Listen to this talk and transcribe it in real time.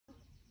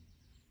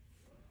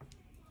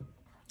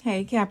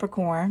Hey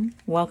Capricorn,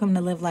 welcome to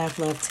Live, Laugh,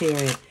 Love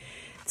Tarot.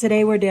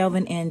 Today we're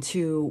delving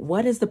into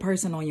what is the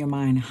person on your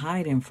mind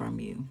hiding from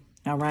you,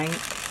 all right?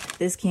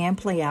 This can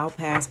play out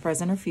past,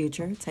 present, or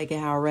future. Take it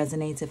how it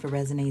resonates if it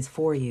resonates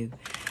for you.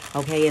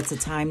 Okay, it's a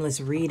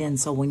timeless reading,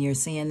 so when you're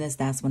seeing this,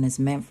 that's when it's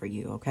meant for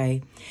you,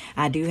 okay?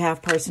 I do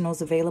have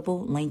personals available.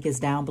 Link is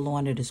down below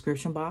in the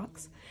description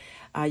box.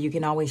 You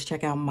can always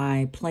check out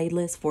my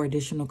playlist for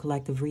additional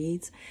collective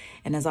reads.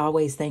 And as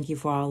always, thank you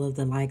for all of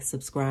the likes,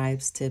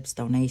 subscribes, tips,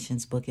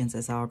 donations, bookings.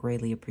 It's all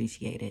greatly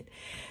appreciated.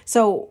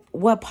 So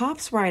what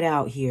pops right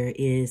out here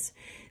is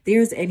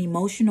there's an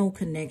emotional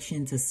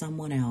connection to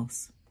someone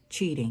else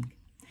cheating.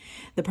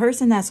 The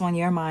person that's on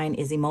your mind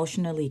is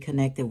emotionally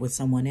connected with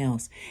someone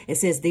else. It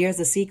says there's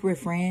a secret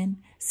friend,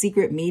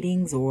 secret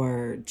meetings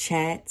or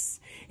chats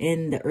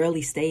in the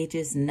early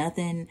stages.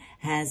 Nothing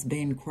has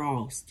been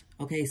crossed.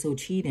 Okay, so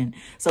cheating.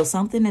 So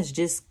something is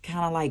just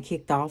kind of like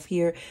kicked off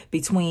here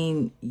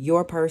between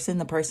your person,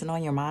 the person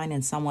on your mind,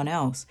 and someone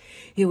else.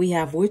 Here we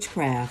have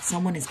witchcraft.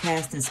 Someone is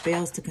casting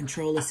spells to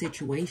control a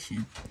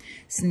situation.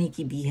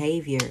 Sneaky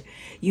behavior.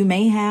 You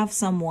may have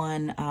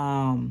someone...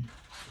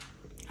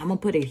 I'm going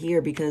to put it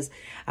here because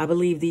I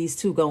believe these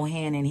two go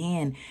hand in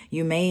hand.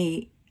 You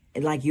may,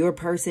 like your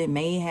person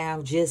may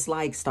have just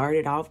like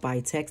started off by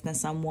texting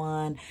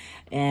someone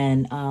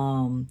and,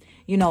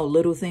 you know,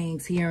 little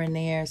things here and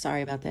there.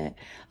 Sorry about that.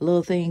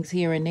 Little things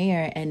here and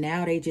there. And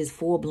now they just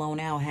full blown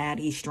out had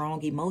these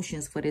strong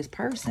emotions for this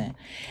person.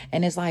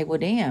 And it's like, well,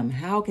 damn,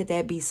 how could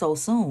that be so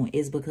soon?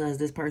 It's because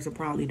this person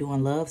probably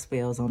doing love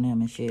spells on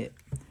them and shit.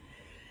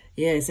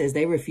 Yeah, it says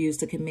they refuse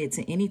to commit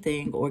to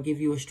anything or give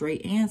you a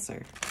straight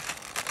answer.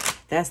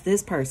 That's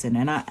this person.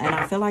 And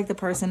I feel like the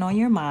person on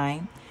your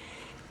mind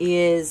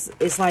is,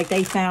 it's like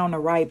they found the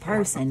right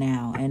person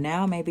now. And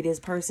now maybe this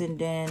person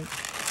then,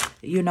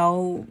 you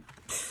know,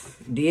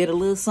 did a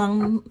little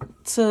something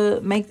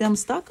to make them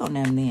stuck on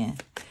them then.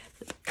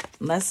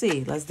 Let's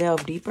see. Let's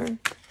delve deeper.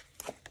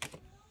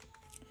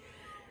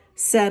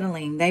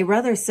 Settling. They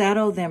rather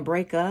settle than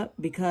break up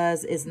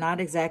because it's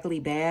not exactly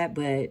bad,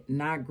 but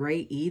not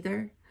great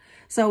either.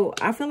 So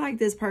I feel like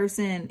this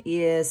person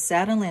is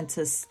settling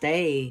to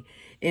stay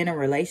in a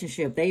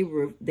relationship.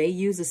 They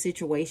use a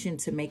situation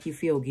to make you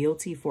feel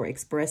guilty for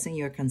expressing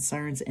your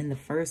concerns in the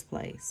first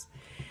place.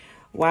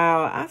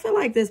 Wow, I feel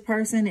like this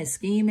person is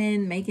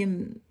scheming,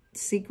 making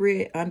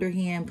secret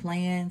underhand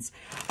plans.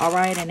 All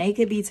right, and they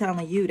could be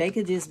telling you, they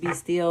could just be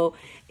still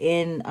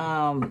in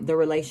the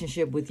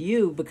relationship with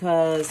you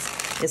because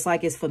it's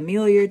like it's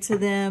familiar to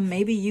them.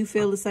 Maybe you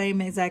feel the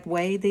same exact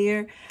way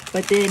there,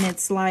 but then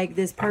it's like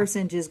this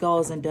person just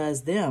goes and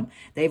does them.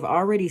 They've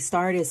already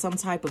started some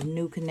type of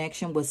new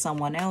connection with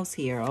someone else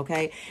here,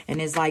 okay? And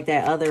it's like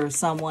that other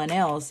someone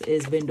else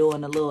has been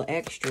doing a little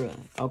extra,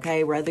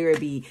 okay? Whether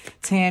it be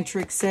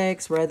tantric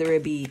sex, whether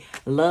it be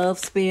love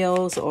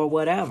spells or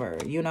whatever,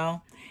 you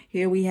know?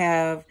 Here we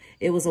have,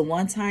 it was a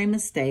one-time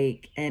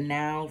mistake and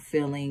now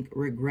feeling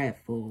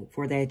regretful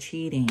for that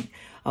cheating,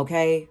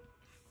 okay?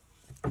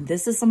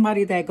 This is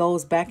somebody that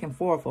goes back and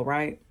forth, all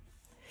right?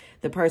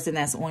 The person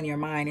that's on your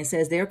mind. It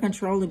says their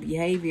controlling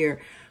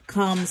behavior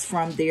comes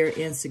from their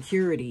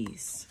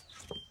insecurities.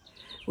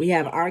 We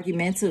have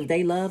argumentative.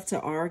 They love to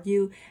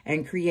argue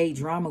and create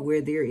drama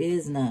where there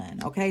is none.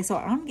 Okay, so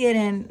I'm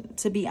getting,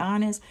 to be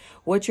honest,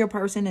 what your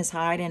person is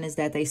hiding is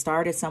that they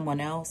started something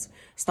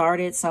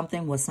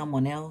with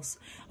someone else.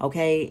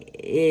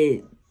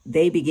 Okay,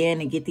 they began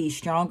to get these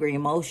stronger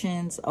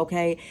emotions,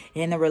 okay,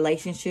 in the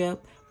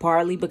relationship,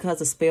 partly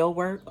because of spell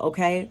work,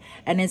 okay?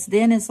 And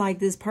it's like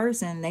this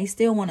person, they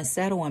still want to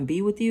settle and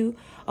be with you,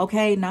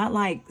 okay? Not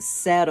like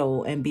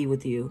settle and be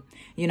with you,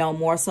 you know,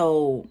 more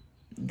so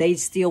they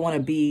still want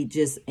to be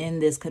just in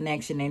this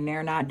connection and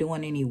they're not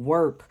doing any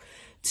work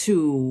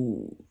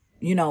to,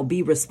 you know,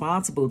 be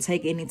responsible,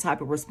 take any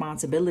type of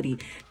responsibility.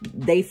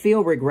 They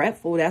feel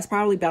regretful. That's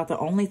probably about the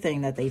only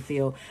thing that they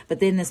feel. But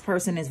then this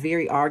person is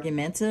very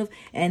argumentative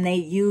and they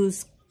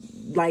use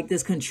like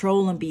this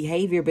controlling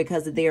behavior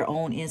because of their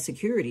own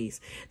insecurities.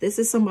 This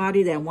is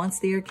somebody that wants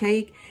their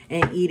cake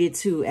and eat it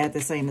too at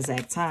the same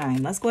exact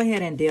time. Let's go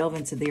ahead and delve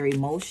into their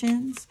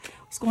emotions.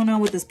 What's going on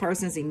with this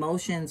person's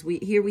emotions?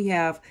 Here we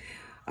have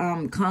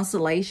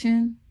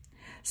consolation.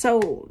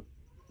 So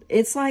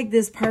it's like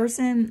this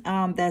person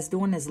that's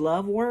doing this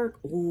love work.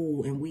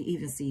 Ooh, and we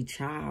even see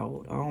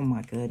child. Oh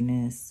my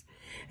goodness.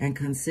 And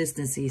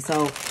consistency.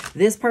 So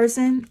this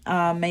person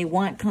may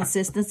want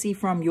consistency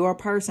from your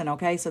person,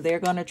 okay? So they're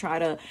going to try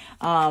to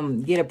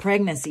get a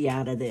pregnancy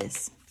out of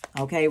this,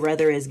 okay?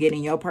 Whether it's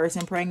getting your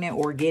person pregnant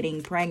or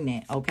getting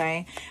pregnant,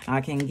 okay?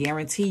 I can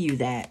guarantee you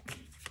that.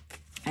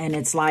 And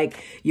it's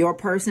like your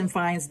person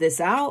finds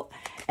this out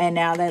and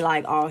now they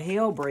like all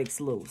hell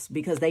breaks loose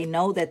because they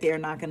know that they're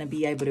not going to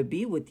be able to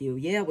be with you.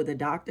 Yeah, with the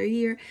doctor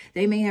here,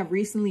 they may have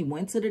recently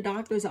went to the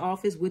doctor's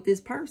office with this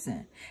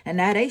person and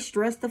now they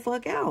stressed the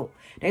fuck out.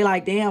 They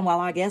like, damn, well,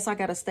 I guess I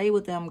got to stay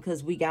with them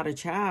because we got a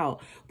child.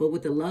 But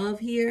with the love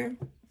here,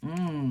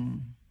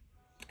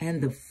 And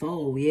the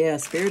foe. Yeah,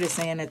 Spirit is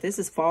saying that this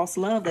is false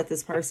love that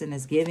this person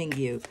is giving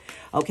you.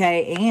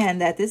 Okay, and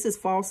that this is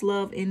false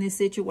love in this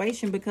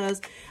situation because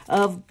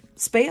of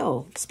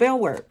spell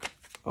work.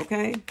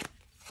 Okay.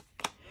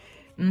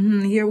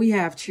 Here we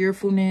have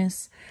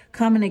cheerfulness,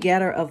 coming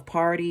together of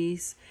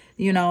parties.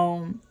 You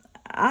know,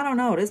 I don't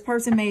know. This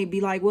person may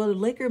be like, well, the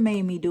liquor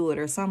made me do it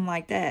or something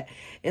like that.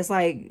 It's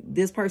like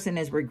this person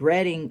is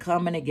regretting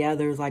coming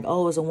together. It's like,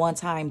 oh, it's a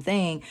one-time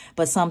thing,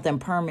 but something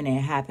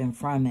permanent happened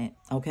from it.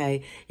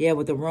 Okay. Yeah,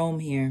 with the room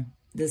here,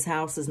 this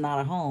house is not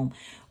a home.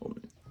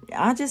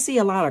 I just see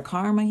a lot of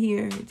karma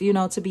here, you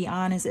know, to be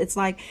honest. It's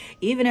like,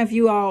 even if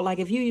you all, like,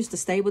 if you used to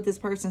stay with this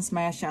person,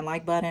 smash that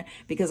like button,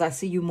 because I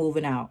see you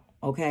moving out.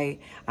 Okay,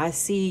 I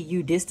see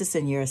you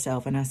distancing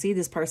yourself, and I see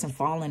this person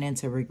falling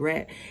into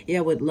regret.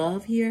 Yeah, with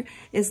love here,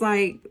 it's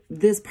like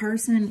this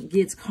person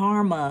gets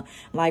karma,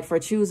 like for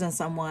choosing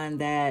someone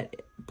that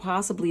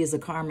possibly is a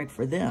karmic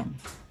for them.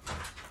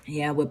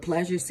 Yeah, with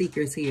pleasure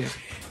seekers here.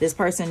 This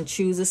person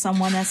chooses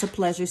someone that's a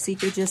pleasure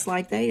seeker just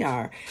like they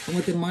are. And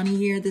with the money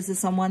here, this is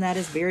someone that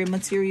is very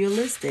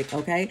materialistic,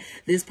 okay?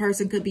 This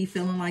person could be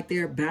feeling like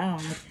they're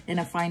bound in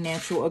a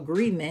financial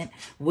agreement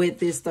with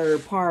this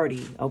third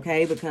party,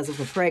 okay? Because of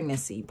a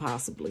pregnancy,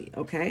 possibly,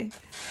 okay?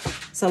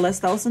 So let's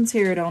throw some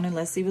tarot on and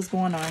let's see what's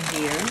going on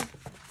here.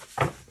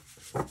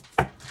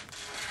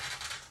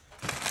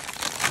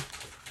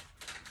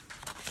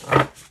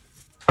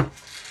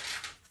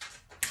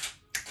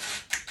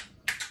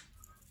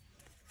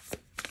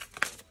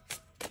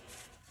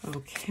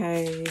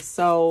 Okay,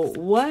 so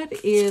what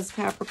is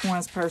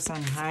Capricorn's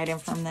person hiding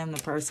from them?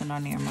 The person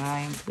on their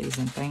mind, please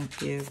and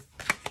thank you.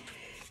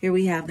 Here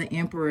we have the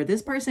Emperor.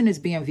 This person is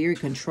being very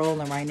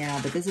controlling right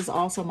now, but this is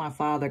also my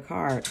father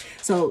card.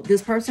 So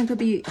this person could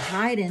be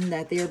hiding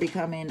that they're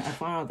becoming a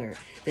father,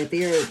 that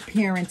they're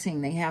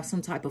parenting. They have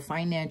some type of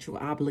financial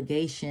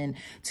obligation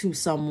to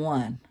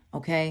someone.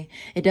 Okay,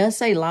 it does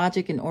say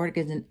logic and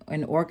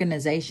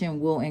organization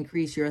will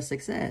increase your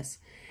success.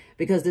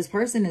 Because this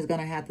person is going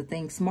to have to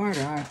think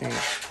smarter, aren't they?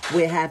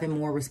 With having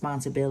more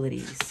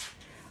responsibilities.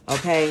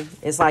 Okay?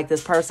 It's like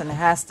this person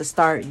has to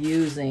start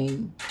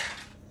using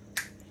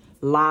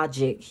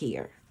logic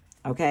here.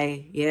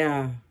 Okay?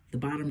 Yeah. The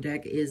bottom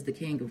deck is the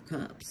King of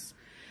Cups.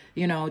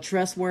 You know,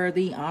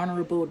 trustworthy,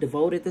 honorable,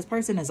 devoted. This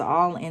person is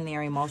all in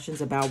their emotions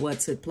about what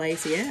took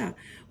place. Yeah.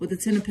 With the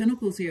Ten of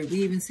Pentacles here,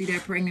 we even see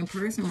that pregnant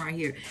person right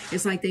here.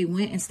 It's like they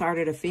went and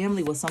started a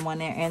family with someone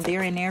there, and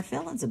they're in their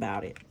feelings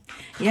about it.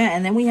 Yeah,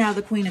 and then we have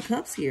the Queen of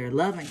Cups here.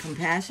 Loving,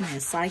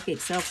 compassionate,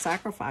 psychic,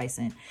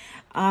 self-sacrificing.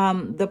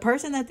 The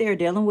person that they're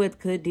dealing with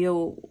could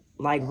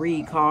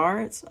read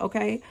cards,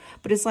 okay?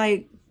 But it's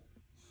like,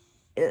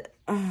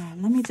 let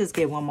me just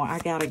get one more. I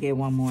gotta get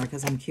one more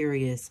because I'm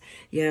curious.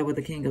 Yeah, with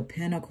the King of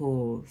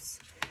Pentacles.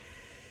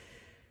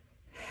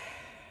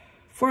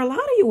 For a lot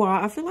of you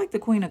all, I feel like the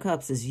Queen of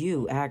Cups is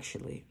you,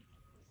 actually.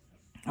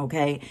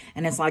 Okay,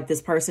 and it's like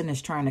this person is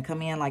trying to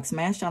come in, like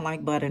smash that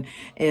like button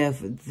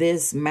if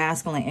this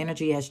masculine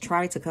energy has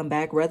tried to come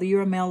back, whether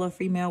you're a male or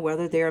female,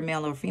 whether they're a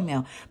male or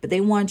female, but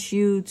they want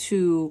you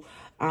to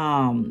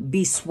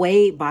be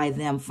swayed by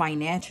them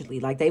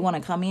financially. Like they want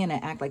to come in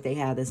and act like they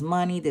have this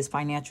money, this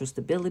financial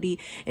stability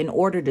in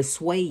order to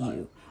sway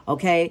you.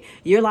 Okay,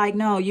 you're like,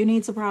 no, you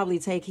need to probably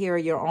take care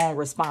of your own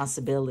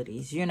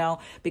responsibilities, you know,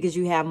 because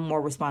you have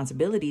more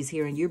responsibilities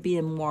here and you're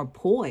being more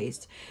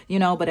poised, you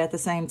know, but at the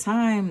same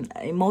time,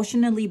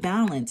 emotionally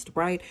balanced,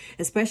 right?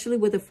 Especially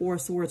with the Four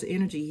of Swords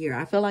energy here.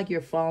 I feel like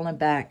you're falling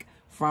back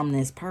from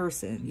this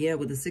person. Yeah,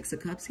 with the Six of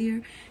Cups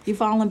here, you're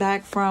falling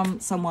back from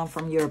someone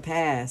from your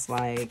past.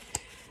 Like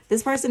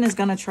this person is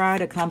going to try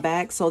to come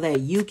back so that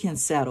you can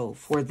settle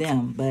for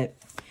them, but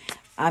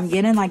I'm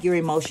getting like you're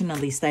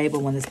emotionally stable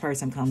when this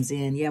person comes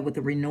in. Yeah, with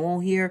the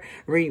renewal here,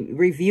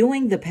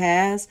 reviewing the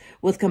past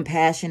with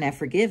compassion and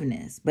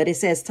forgiveness. But it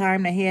says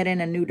time to head in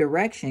a new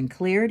direction.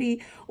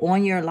 Clarity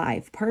on your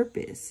life,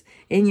 purpose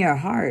in your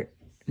heart.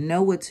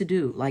 Know what to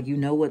do, like you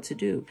know what to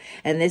do.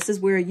 And this is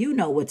where you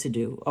know what to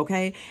do,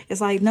 okay?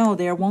 It's like, no,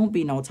 there won't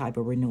be no type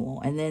of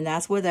renewal. And then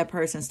that's where that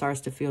person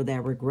starts to feel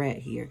that regret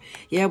here.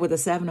 Yeah, with the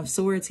Seven of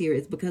Swords here,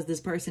 it's because this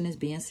person is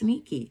being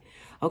sneaky.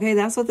 Okay,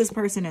 that's what this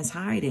person is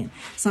hiding.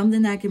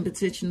 Something that can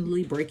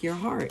potentially break your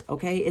heart,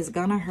 okay? It's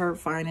gonna hurt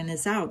finding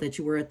this out that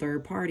you were a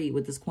third party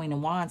with this Queen of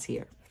Wands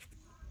here.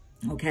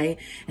 Okay,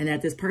 and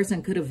that this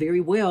person could have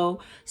very well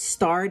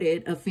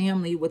started a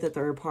family with a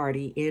third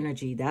party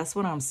energy. That's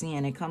what I'm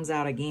seeing. It comes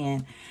out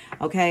again.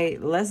 Okay,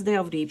 let's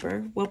delve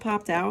deeper. What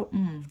popped out?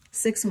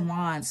 Six of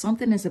Wands.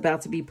 Something is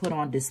about to be put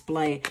on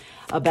display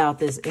about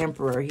this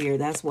Emperor here.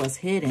 That's what's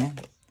hidden.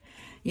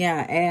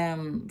 Yeah,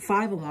 and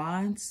Five of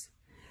Wands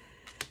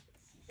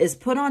is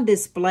put on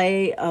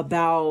display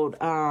about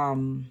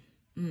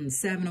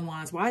Seven of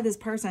Wands. Why this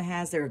person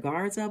has their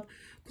guards up.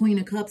 Queen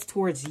of Cups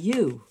towards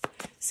you.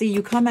 See,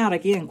 you come out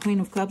again, Queen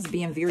of Cups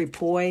being very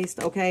poised,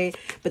 okay?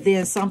 But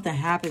then something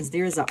happens.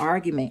 There's an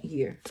argument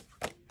here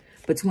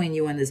between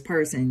you and this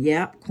person.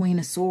 Yep, Queen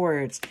of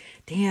Swords.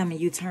 Damn, and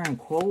you turn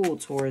cold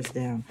towards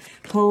them.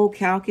 Cold,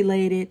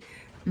 calculated,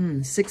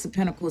 Six of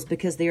Pentacles,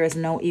 because there is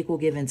no equal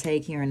give and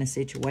take here in the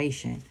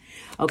situation.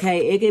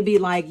 Okay, it could be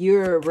like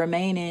you're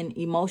remaining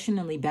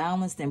emotionally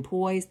balanced and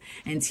poised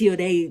until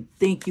they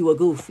think you a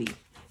goofy,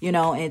 you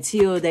know,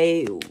 until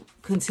they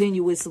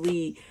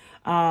continuously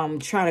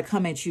try to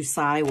come at you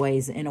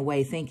sideways in a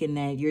way, thinking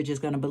that you're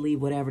just going to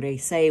believe whatever they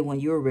say when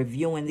you're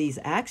reviewing these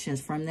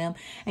actions from them.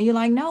 And you're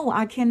like, no,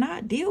 I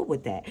cannot deal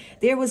with that.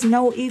 There was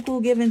no equal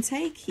give and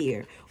take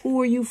here.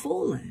 Who are you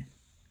fooling?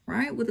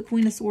 Right? With the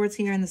Queen of Swords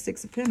here and the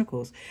Six of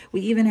Pentacles.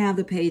 We even have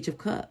the Page of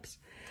Cups.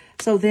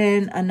 So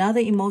then another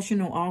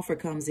emotional offer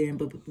comes in.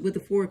 But with the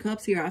Four of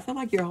Cups here, I feel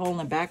like you're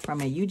holding back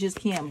from it. You just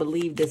can't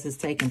believe this is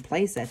taking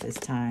place at this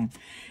time.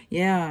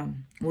 Yeah.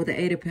 With the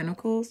Eight of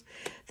Pentacles,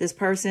 this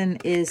person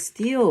is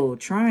still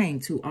trying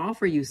to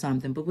offer you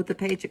something. But with the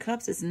Page of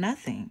Cups, it's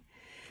nothing.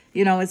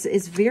 You know,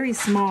 it's very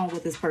small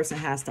what this person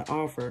has to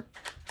offer.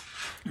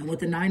 And with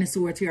the Nine of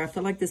Swords here, I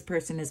feel like this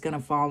person is going to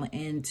fall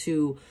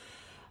into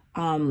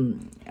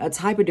a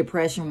type of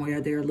depression where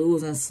they're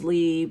losing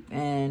sleep,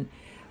 and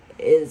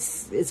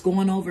it's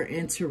going over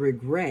into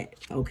regret.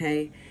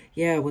 Okay,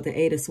 yeah, with the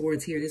Eight of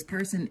Swords here, this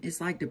person is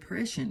like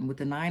depression. With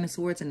the Nine of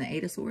Swords and the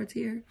Eight of Swords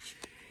here,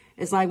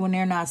 it's like when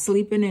they're not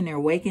sleeping and they're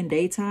waking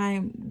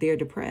daytime, they're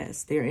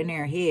depressed. They're in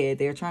their head.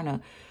 They're trying to,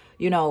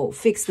 you know,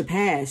 fix the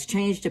past,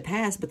 change the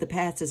past, but the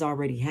past has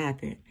already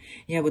happened.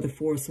 Yeah, with the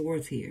Four of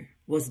Swords here,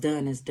 what's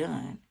done is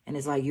done. And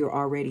it's like you're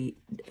already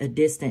a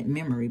distant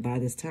memory by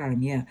this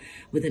time. Yeah,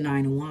 with the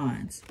Nine of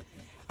Wands.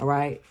 All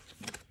right.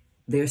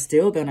 They're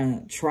still going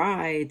to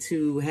try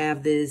to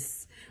have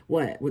this,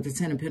 what, with the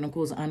Ten of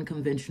Pentacles,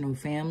 unconventional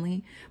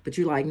family. But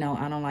you're like, no,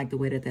 I don't like the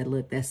way that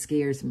look. That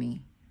scares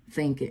me.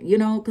 Thinking, you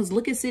know, because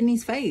look at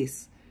Sydney's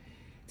face.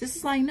 This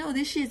is like, no,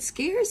 this shit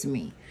scares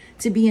me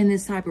to be in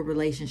this type of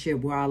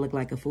relationship where I look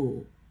like a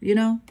fool, you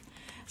know?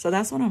 So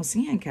that's what I'm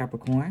seeing,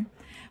 Capricorn.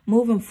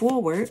 Moving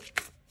forward,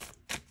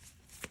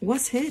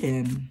 what's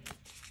hidden?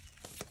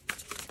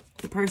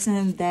 The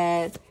person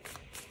that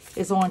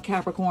is on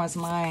Capricorn's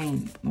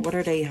mind, what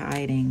are they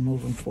hiding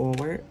moving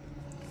forward?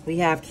 We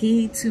have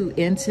key to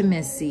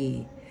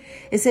intimacy.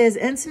 It says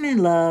intimate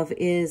love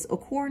is a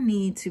core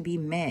need to be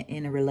met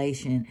in a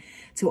relation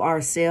to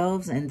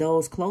ourselves and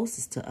those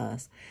closest to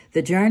us.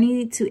 The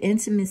journey to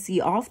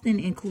intimacy often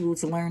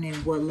includes learning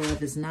what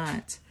love is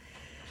not.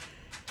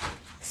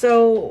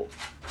 So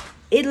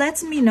it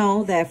lets me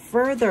know that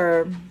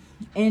further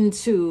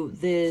into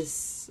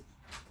this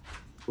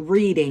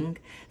reading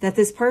that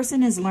this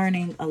person is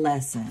learning a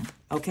lesson,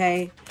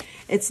 okay?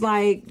 It's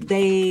like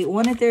they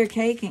wanted their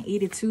cake and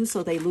eat it too,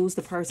 so they lose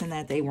the person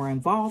that they were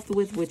involved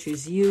with, which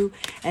is you.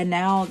 And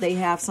now they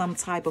have some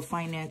type of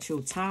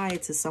financial tie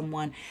to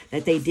someone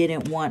that they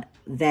didn't want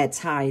that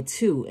tie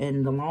to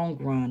in the long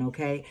run,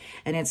 okay?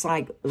 And it's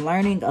like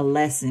learning a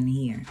lesson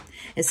here.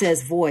 It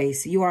says,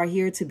 voice, you are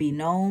here to be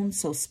known,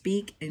 so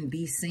speak and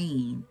be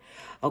seen.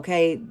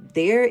 Okay,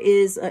 there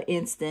is an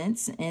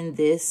instance in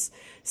this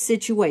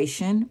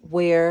situation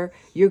where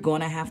you're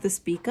going to have to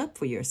speak up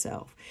for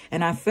yourself.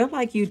 And I feel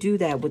like you do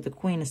that with the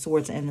Queen of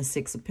Swords and the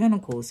Six of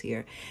Pentacles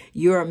here.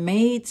 You're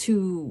made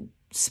to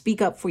speak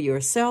up for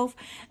yourself.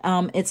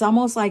 It's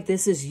almost like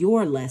this is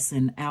your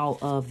lesson out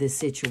of this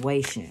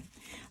situation.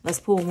 Let's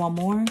pull one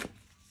more.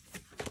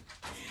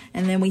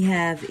 And then we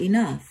have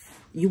enough.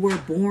 You were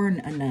born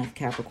enough,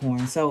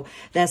 Capricorn. So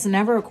that's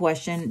never a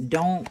question.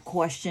 Don't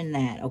question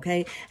that,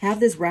 okay?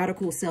 Have this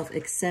radical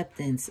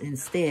self-acceptance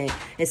instead.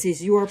 It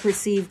says you are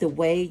perceived the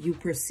way you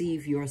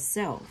perceive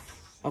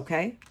yourself,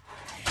 okay?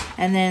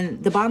 And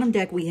then the bottom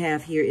deck we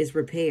have here is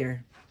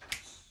repair.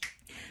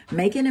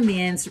 Making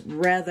amends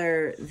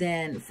rather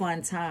than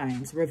fun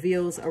times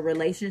reveals a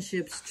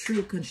relationship's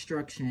true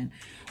construction.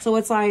 So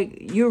it's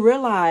like you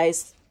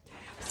realize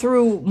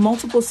through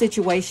multiple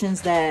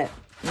situations that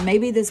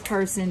maybe this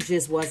person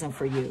just wasn't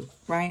for you,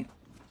 right?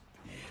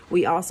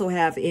 We also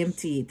have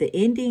empty. The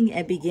ending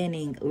and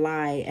beginning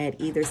lie at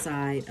either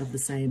side of the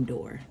same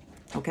door,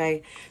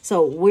 okay?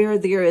 So where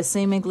there is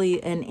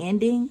seemingly an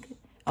ending,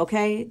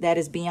 okay, that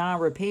is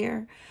beyond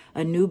repair,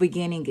 a new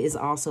beginning is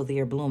also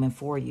there blooming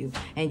for you.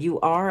 And you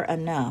are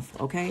enough,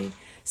 okay?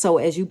 So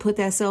as you put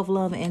that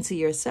self-love into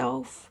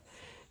yourself,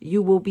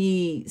 you will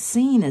be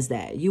seen as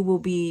that. You will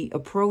be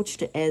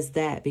approached as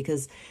that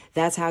because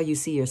that's how you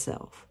see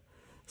yourself.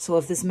 So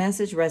if this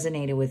message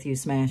resonated with you,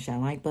 smash that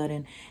like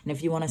button. And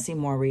if you want to see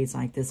more reads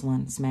like this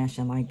one, smash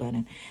that like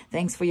button.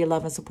 Thanks for your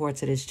love and support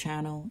to this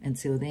channel.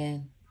 Until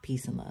then,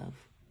 peace and love.